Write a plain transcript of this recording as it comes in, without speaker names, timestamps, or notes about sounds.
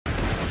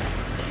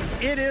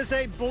It is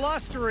a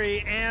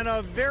blustery and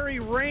a very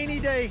rainy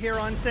day here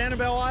on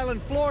Sanibel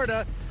Island,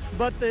 Florida,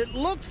 but it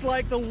looks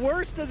like the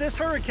worst of this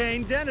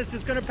hurricane, Dennis,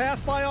 is going to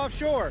pass by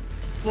offshore.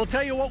 We'll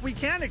tell you what we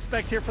can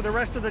expect here for the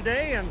rest of the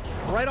day and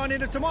right on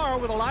into tomorrow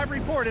with a live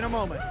report in a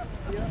moment.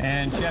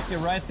 And Jeff, you're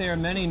right there.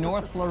 Many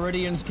North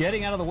Floridians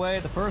getting out of the way.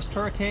 The first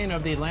hurricane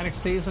of the Atlantic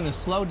season has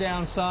slowed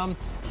down some,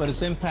 but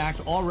its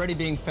impact already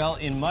being felt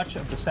in much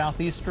of the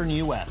southeastern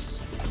U.S.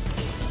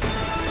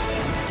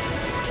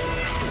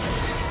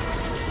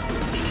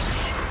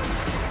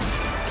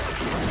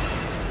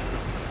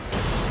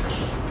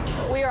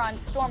 We are on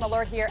storm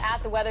alert here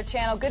at the Weather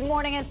Channel. Good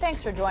morning and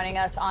thanks for joining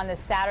us on this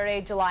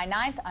Saturday, July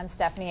 9th. I'm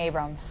Stephanie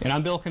Abrams. And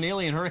I'm Bill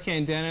Keneally. And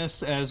Hurricane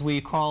Dennis, as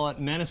we call it,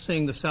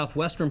 menacing the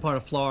southwestern part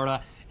of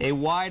Florida. A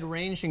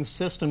wide-ranging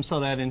system, so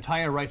that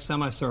entire right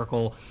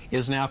semicircle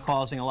is now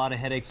causing a lot of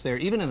headaches there,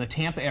 even in the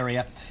Tampa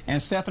area.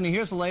 And Stephanie,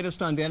 here's the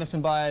latest on Dennis.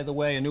 And by the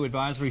way, a new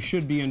advisory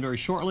should be in very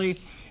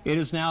shortly. It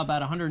is now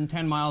about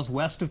 110 miles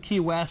west of Key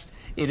West.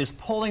 It is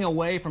pulling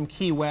away from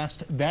Key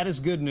West. That is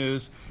good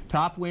news.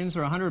 Top winds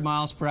are 100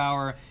 miles per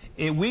hour.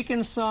 It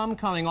weakened some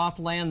coming off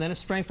land, then it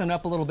strengthened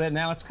up a little bit.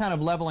 Now it's kind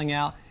of leveling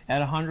out at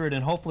 100,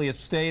 and hopefully it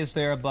stays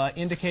there, but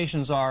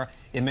indications are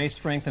it may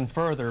strengthen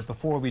further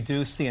before we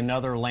do see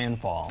another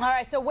landfall. All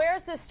right, so where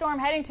is this storm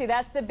heading to?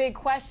 That's the big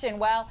question.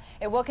 Well,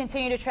 it will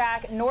continue to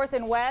track north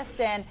and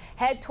west and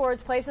head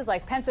towards places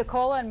like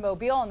Pensacola and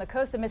Mobile on the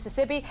coast of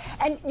Mississippi.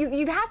 And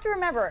you have to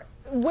remember,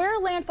 where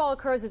landfall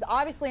occurs is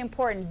obviously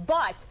important,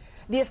 but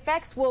the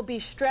effects will be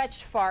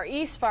stretched far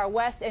east, far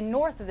west, and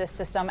north of this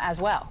system as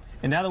well.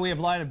 And now that we have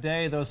light of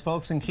day, those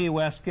folks in Key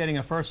West getting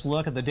a first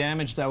look at the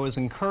damage that was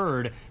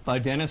incurred by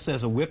Dennis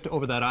as it whipped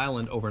over that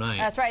island overnight.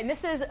 That's right. And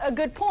this is a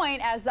good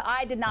point, as the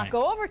eye did not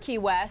go over Key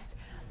West,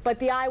 but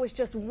the eye was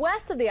just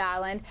west of the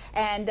island.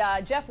 And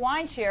Jeff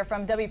Weinshire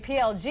from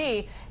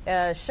WPLG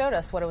showed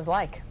us what it was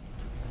like.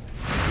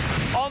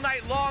 All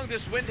night long,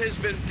 this wind has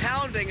been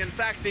pounding. In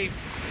fact, the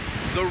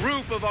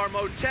roof of our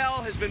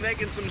motel has been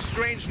making some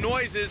strange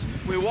noises.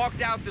 We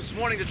walked out this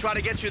morning to try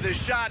to get you this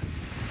shot.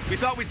 We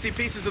thought we'd see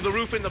pieces of the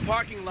roof in the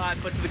parking lot,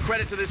 but to the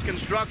credit to this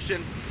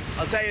construction,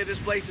 I'll tell you, this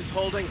place is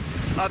holding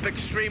up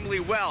extremely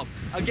well.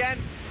 Again,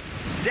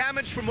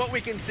 damage from what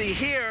we can see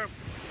here,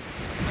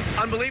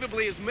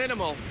 unbelievably, is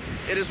minimal.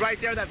 It is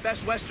right there, that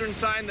Best Western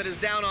sign that is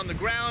down on the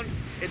ground.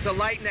 It's a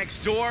light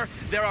next door.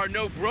 There are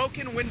no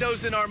broken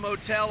windows in our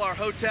motel, our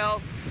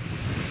hotel.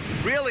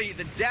 Really,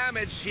 the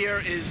damage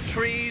here is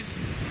trees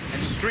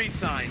and street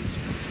signs.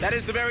 That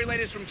is the very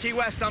latest from Key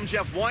West. I'm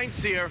Jeff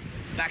Weinshire.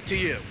 Back to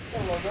you.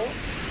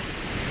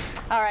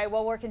 All right,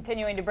 well, we're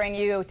continuing to bring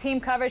you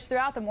team coverage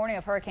throughout the morning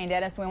of Hurricane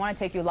Dennis. We want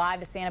to take you live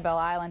to Sanibel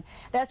Island.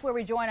 That's where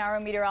we join our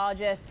own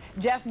meteorologist,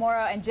 Jeff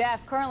Morrow. And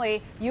Jeff,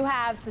 currently you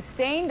have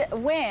sustained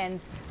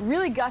winds,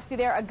 really gusty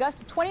there, a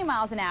gust of 20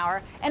 miles an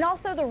hour, and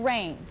also the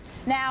rain.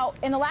 Now,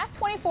 in the last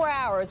 24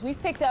 hours,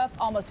 we've picked up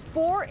almost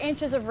 4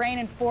 inches of rain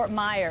in Fort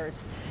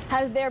Myers.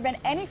 Has there been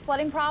any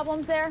flooding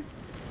problems there?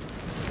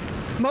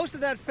 Most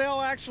of that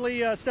fell,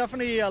 actually,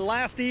 Stephanie,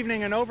 last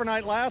evening and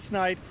overnight last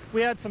night.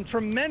 We had some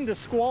tremendous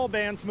squall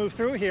bands move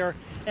through here,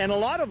 and a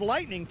lot of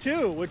lightning,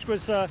 too, which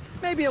was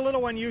maybe a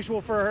little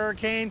unusual for a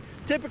hurricane.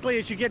 Typically,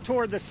 as you get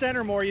toward the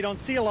center more, you don't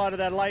see a lot of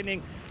that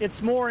lightning.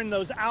 It's more in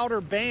those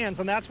outer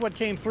bands, and that's what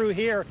came through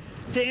here.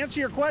 To answer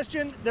your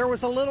question, there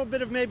was a little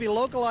bit of maybe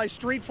localized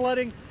street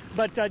flooding,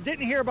 but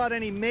didn't hear about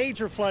any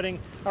major flooding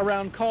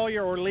around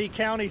Collier or Lee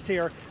counties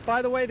here.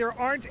 By the way, there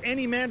aren't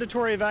any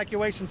mandatory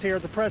evacuations here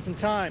at the present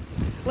time.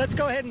 Let's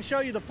go ahead and show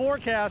you the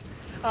forecast.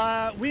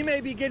 We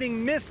may be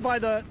getting missed by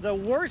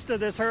the worst of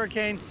this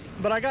hurricane,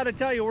 but I got to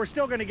tell you, we're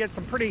still going to get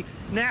some pretty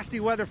nasty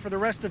weather for the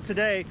rest of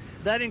today.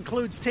 That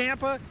includes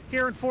Tampa,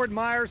 here in Fort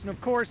Myers, and of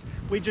course,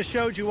 we just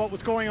showed you what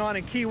was going on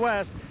in Key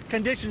West.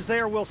 Conditions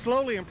there will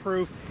slowly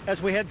improve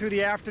as we head through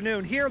the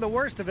afternoon. Here, the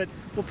worst of it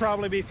will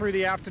probably be through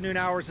the afternoon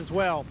hours as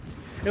well.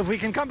 If we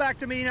can come back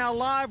to me now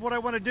live, what I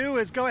want to do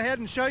is go ahead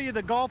and show you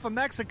the Gulf of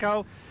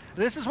Mexico.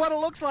 This is what it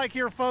looks like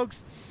here,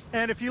 folks.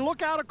 And if you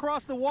look out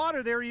across the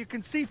water there, you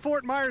can see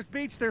Fort Myers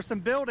Beach. There's some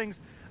buildings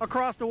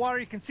across the water.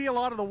 You can see a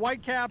lot of the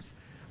white caps.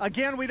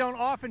 Again, we don't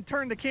often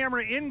turn the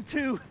camera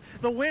into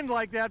the wind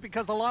like that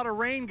because a lot of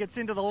rain gets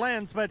into the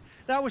lens, but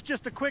that was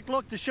just a quick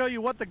look to show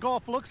you what the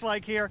Gulf looks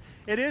like here.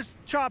 It is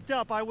chopped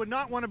up. I would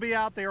not want to be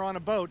out there on a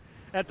boat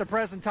at the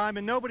present time,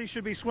 and nobody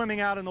should be swimming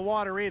out in the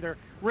water either.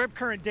 Rip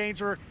current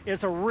danger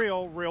is a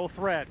real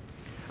threat.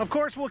 Of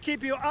course, we'll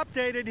keep you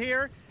updated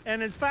here.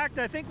 And in fact,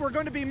 I think we're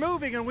going to be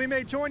moving, and we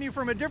may join you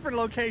from a different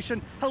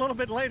location a little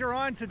bit later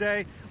on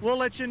today. We'll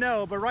let you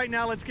know. But right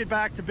now, let's get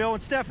back to Bill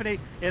and Stephanie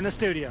in the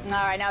studio. All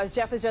right. Now, as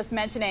Jeff was just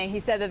mentioning,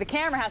 he said that the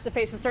camera has to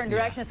face a certain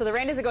direction, so the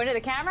rain doesn't go into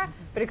the camera,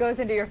 but it goes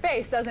into your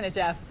face, doesn't it,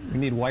 Jeff? We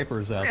need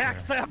wipers out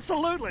there.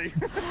 Absolutely.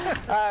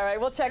 All right.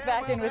 We'll check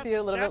back in with you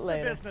a little bit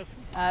later. That's the business.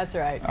 That's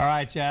right. All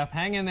right, Jeff.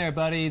 Hang in there,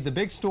 buddy. The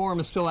big storm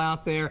is still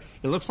out there.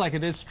 It looks like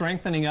it is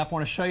strengthening up. I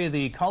want to show you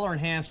the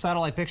color-enhanced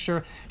satellite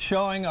picture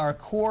showing our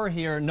core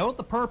here. Note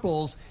the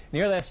purples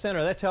near that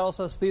center. That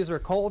tells us these are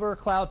colder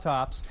cloud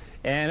tops.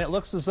 And it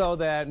looks as though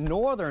that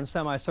northern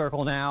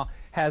semicircle now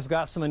has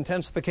got some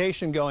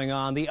intensification going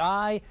on. The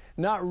eye,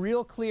 not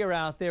real clear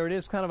out there. It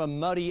is kind of a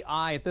muddy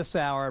eye at this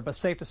hour, but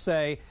safe to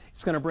say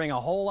it's going to bring a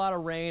whole lot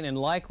of rain, and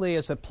likely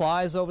as it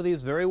plies over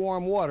these very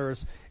warm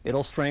waters,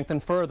 it'll strengthen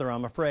further,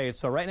 I'm afraid.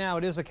 So right now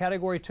it is a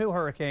Category 2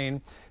 hurricane.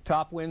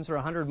 Top winds are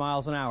 100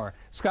 miles an hour.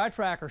 Sky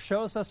Tracker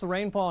shows us the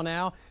rainfall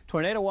now.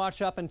 Tornado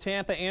watch up in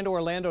Tampa and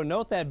Orlando.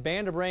 Note that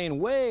band of rain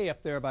way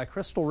up there by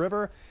Crystal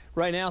River.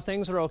 Right now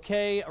things are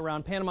okay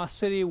around Panama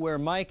City where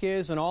Mike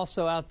is, and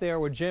also out there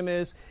where Jim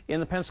is in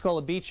the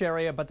Pensacola Beach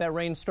area, but that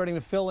rain's starting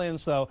to fill in,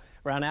 so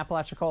around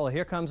Apalachicola,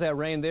 here comes that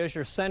rain. There's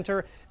your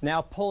center,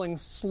 now pulling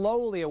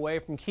slowly away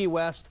from Key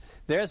West.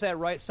 There's that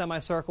right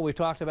semicircle we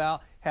talked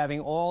about, having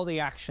all the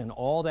action,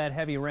 all that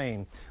heavy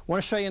rain. I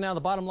want to show you now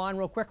the bottom line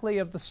real quickly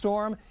of the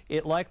storm.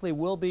 It likely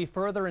will be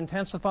further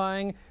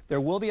intensifying.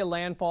 There will be a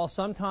landfall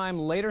sometime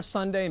later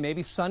Sunday,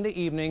 maybe Sunday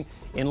evening,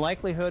 in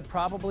likelihood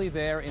probably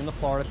there in the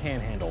Florida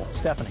Panhandle.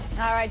 Stephanie.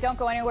 All right, don't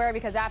go anywhere,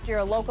 because after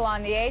your local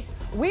on the 8th,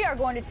 we are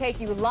going to take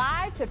you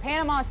live to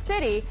Panama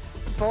City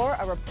for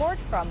a report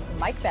from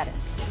Mike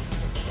Bettis.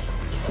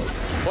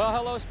 Well,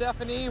 hello,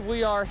 Stephanie.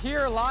 We are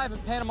here live in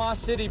Panama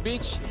City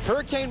Beach.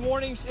 Hurricane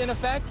warnings in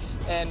effect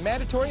and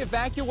mandatory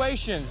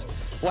evacuations.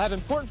 We'll have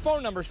important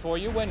phone numbers for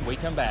you when we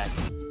come back.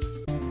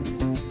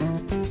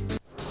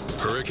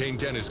 Hurricane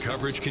Dennis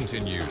coverage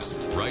continues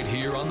right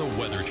here on the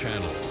Weather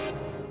Channel.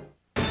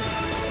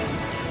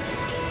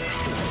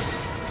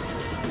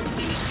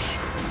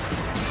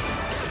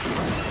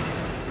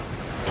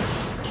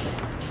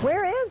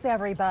 Where is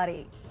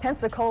everybody?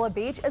 Pensacola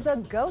Beach is a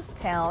ghost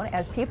town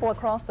as people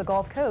across the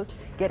Gulf Coast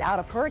get out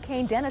of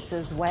Hurricane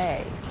Dennis's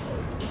way.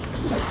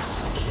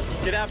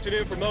 Good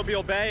afternoon from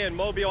Mobile Bay and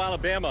Mobile,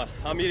 Alabama.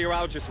 I'm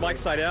meteorologist Mike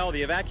Seidel.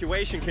 The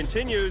evacuation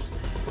continues.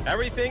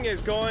 Everything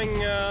is going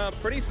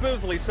pretty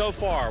smoothly so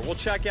far. We'll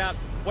check out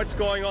what's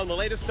going on, the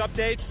latest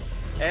updates,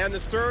 and the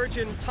surge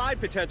in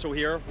tide potential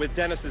here with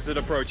Dennis as it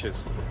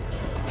approaches.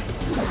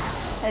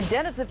 And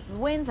Dennis's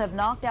winds have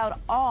knocked out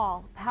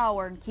all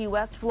power in Key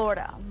West,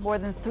 Florida. More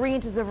than 3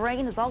 inches of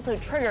rain has also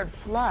triggered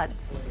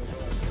floods.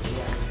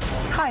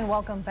 Hi and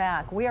welcome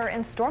back. We are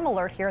in storm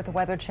alert here at the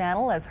Weather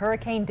Channel as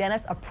Hurricane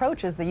Dennis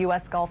approaches the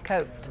U.S. Gulf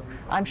Coast.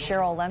 I'm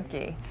Cheryl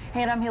Lemke.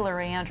 And I'm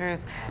Hillary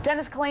Andrews.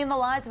 Dennis claimed the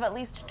lives of at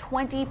least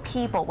 20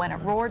 people when it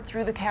roared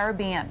through the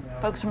Caribbean.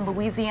 Folks from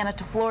Louisiana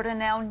to Florida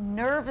now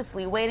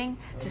nervously waiting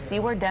to see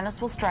where Dennis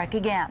will strike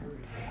again.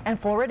 And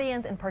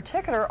Floridians in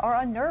particular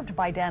are unnerved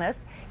by Dennis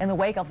in the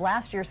wake of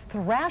last year's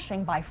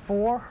thrashing by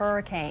 4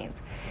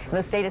 hurricanes.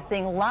 The state is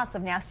seeing lots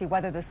of nasty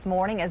weather this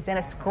morning as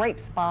Dennis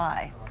scrapes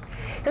by.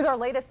 Here's our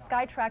latest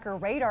Sky Tracker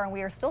radar, and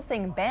we are still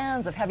seeing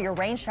bands of heavier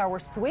rain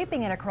showers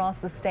sweeping in across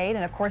the state,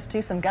 and of course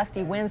too some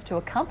gusty winds to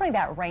accompany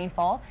that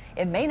rainfall.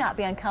 It may not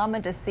be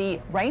uncommon to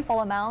see rainfall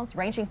amounts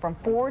ranging from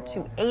 4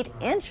 to 8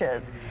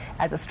 inches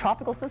as this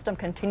tropical system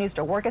continues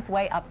to work its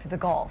way up through the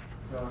Gulf.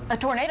 A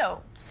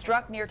tornado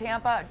struck near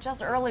Tampa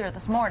just earlier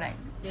this morning.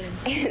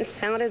 It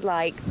sounded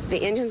like the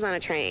engines on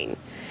a train.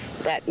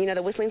 That, you know,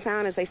 the whistling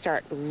sound as they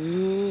start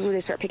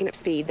picking up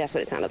speed. That's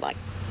what it sounded like.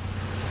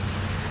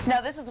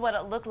 Now, this is what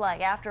it looked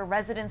like after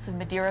residents of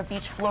Madeira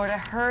Beach, Florida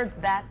heard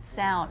that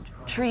sound.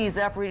 Trees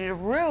uprooted,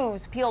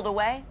 roofs peeled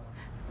away.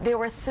 There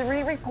were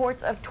 3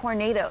 reports of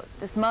tornadoes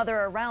this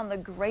around the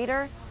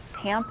greater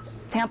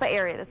Tampa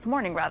area, this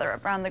morning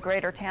rather, around the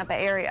greater Tampa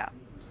area.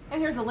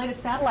 And here's the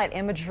latest satellite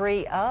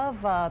imagery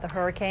of the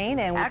hurricane,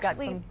 and we've got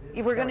some...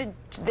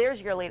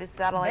 There's your latest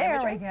satellite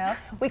imagery. There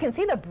we go. We can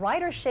see the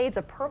brighter shades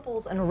of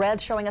purples and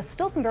reds showing us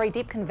still some very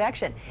deep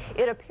convection.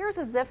 It appears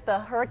as if the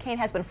hurricane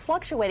has been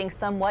fluctuating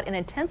somewhat in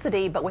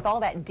intensity, but with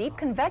all that deep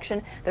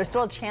convection, there's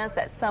still a chance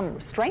that some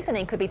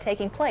strengthening could be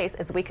taking place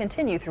as we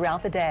continue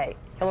throughout the day.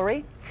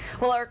 Hillary?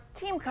 Well, our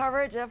team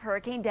coverage of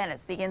Hurricane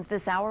Dennis begins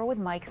this hour with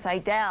Mike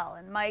Seidel.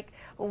 And Mike,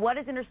 what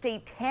is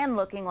Interstate 10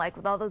 looking like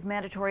with all those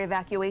mandatory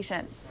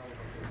evacuations?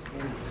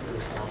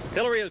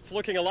 Hillary, it's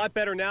looking a lot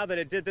better now than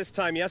it did this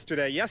time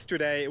yesterday.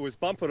 Yesterday, it was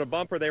bumper to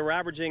bumper. They were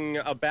averaging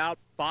about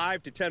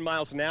 5 to 10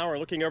 miles an hour.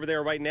 Looking over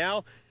there right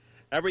now,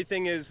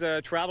 everything is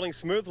traveling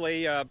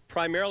smoothly.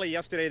 Primarily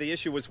yesterday, the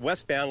issue was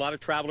westbound. A lot of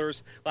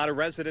travelers, a lot of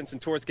residents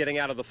and tourists getting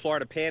out of the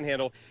Florida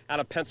Panhandle, out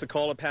of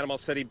Pensacola, Panama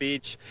City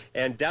Beach,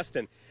 and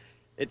Destin.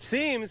 It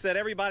seems that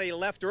everybody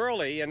left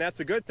early, and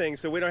that's a good thing,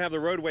 so we don't have the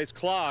roadways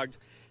clogged.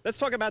 Let's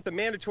talk about the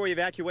mandatory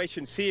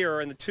evacuations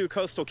here in the 2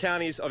 coastal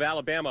counties of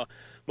Alabama,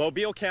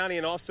 Mobile County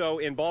and also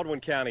in Baldwin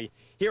County.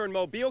 Here in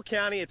Mobile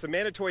County, it's a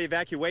mandatory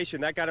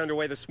evacuation. That got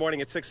underway this morning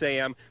at 6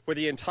 a.m. for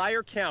the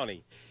entire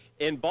county.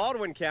 In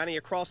Baldwin County,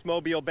 across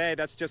Mobile Bay,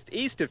 that's just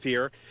east of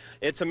here,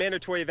 it's a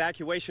mandatory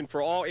evacuation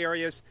for all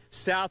areas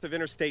south of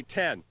Interstate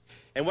 10.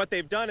 And what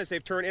they've done is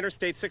they've turned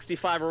Interstate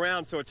 65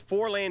 around, so it's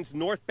 4 lanes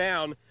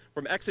northbound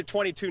from exit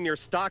 22 near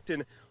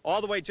Stockton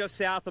all the way just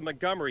south of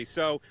Montgomery.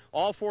 So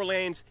all 4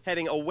 lanes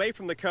heading away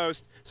from the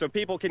coast, so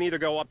people can either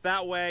go up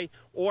that way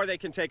or they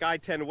can take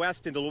I-10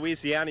 west into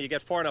Louisiana. You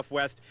get far enough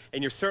west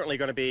and you're certainly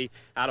going to be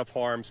out of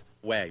harm's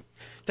way.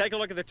 Take a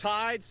look at the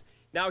tides.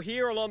 Now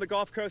here along the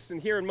Gulf Coast and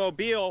here in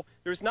Mobile,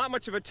 there's not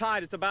much of a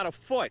tide. It's about a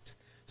foot.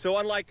 So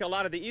unlike a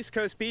lot of the East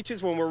Coast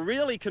beaches, when we're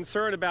really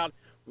concerned about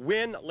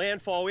when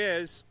landfall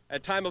is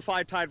at time of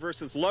high tide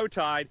versus low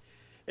tide,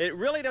 it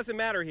really doesn't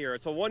matter here.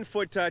 It's a 1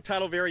 foot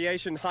tidal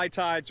variation. High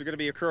tides are going to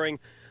be occurring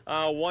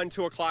 1,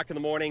 2 o'clock in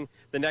the morning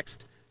the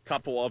next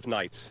couple of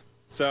nights.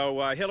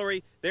 So,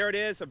 Hillary, there it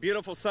is, a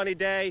beautiful sunny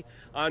day.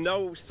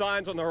 No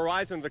signs on the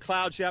horizon of the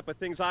clouds yet, but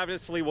things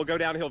obviously will go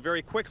downhill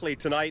very quickly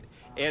tonight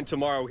and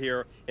tomorrow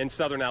here in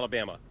southern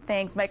Alabama.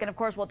 Thanks, Mike. And of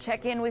course, we'll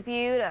check in with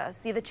you to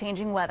see the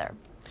changing weather.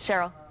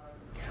 Cheryl.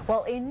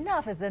 Well,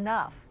 enough is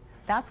enough.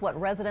 That's what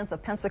residents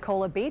of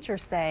Pensacola Beach are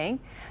saying.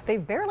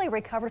 They've barely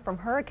recovered from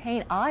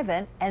Hurricane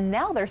Ivan, and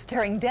now they're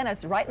staring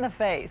Dennis right in the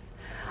face.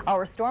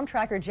 Our storm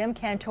tracker Jim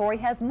Cantori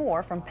has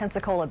more from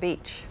Pensacola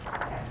Beach.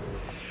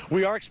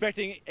 We are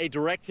expecting a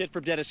direct hit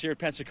from Dennis here at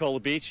Pensacola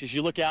Beach. As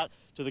you look out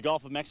to the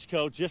Gulf of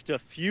Mexico, just a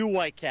few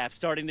whitecaps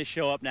starting to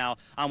show up now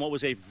on what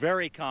was a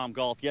very calm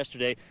Gulf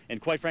yesterday,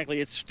 and quite frankly,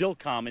 it's still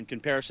calm in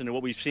comparison to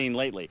what we've seen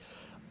lately.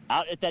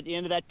 Out at that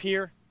end of that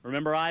pier,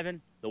 remember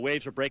Ivan? The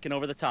waves are breaking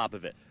over the top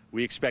of it.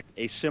 We expect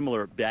a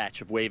similar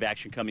batch of wave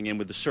action coming in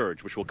with the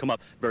surge, which will come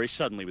up very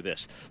suddenly with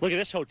this. Look at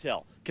this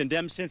hotel,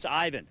 condemned since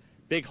Ivan.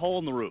 Big hole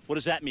in the roof. What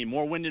does that mean?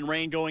 More wind and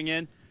rain going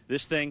in?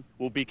 This thing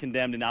will be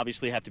condemned and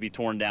obviously have to be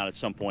torn down at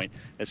some point.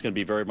 That's going to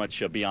be very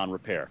much beyond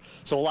repair.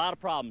 So a lot of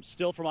problems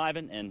still from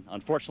Ivan, and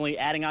unfortunately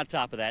adding on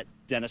top of that,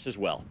 Dennis as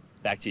well.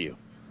 Back to you.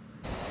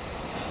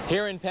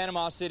 Here in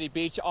Panama City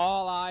Beach,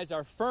 all eyes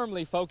are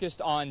firmly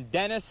focused on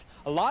Dennis.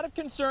 A lot of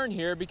concern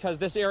here because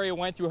this area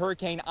went through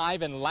Hurricane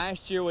Ivan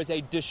last year. It was a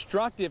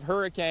destructive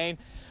hurricane.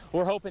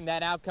 We're hoping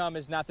that outcome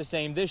is not the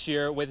same this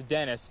year with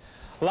Dennis.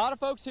 A lot of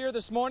folks here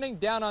this morning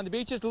down on the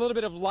beaches, a little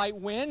bit of light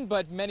wind,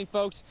 but many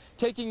folks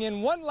taking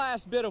in one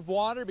last bit of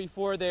water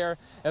before they're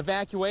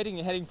evacuating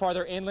and heading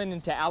farther inland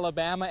into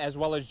Alabama as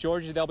well as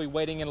Georgia. They'll be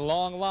waiting in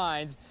long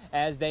lines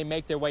as they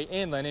make their way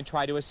inland and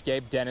try to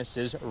escape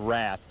Dennis's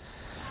wrath.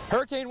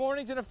 Hurricane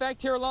warnings in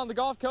effect here along the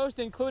Gulf Coast,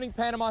 including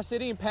Panama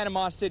City and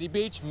Panama City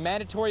Beach.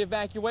 Mandatory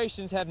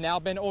evacuations have now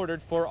been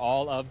ordered for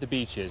all of the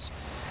beaches.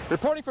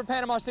 Reporting from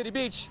Panama City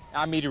Beach,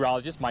 I'm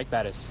meteorologist Mike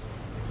Bettis.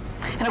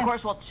 And of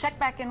course, we'll check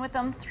back in with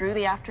them through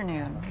the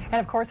afternoon. And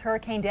of course,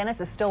 Hurricane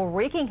Dennis is still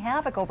wreaking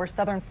havoc over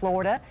southern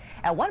Florida.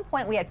 At one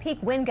point, we had peak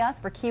wind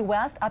gusts for Key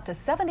West up to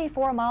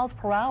 74 miles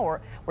per hour.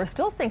 We're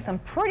still seeing some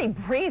pretty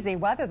breezy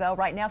weather, though.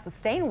 Right now,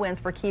 sustained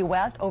winds for Key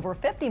West over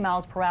 50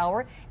 miles per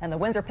hour. And the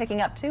winds are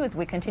picking up, too, as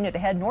we continue to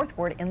head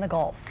northward in the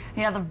Gulf.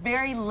 Yeah, the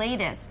very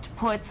latest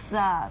puts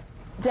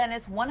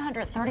Dennis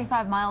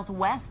 135 miles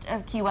west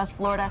of Key West,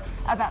 Florida,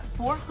 about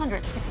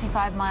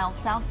 465 miles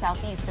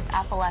south-southeast of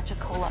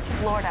Apalachicola,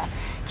 Florida.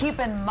 Keep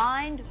in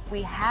mind,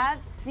 we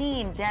have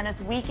seen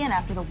Dennis weaken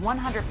after the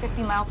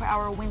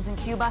 150-mile-per-hour winds in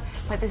Cuba,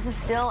 but this is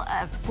still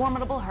a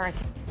formidable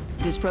hurricane.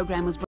 This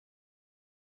program was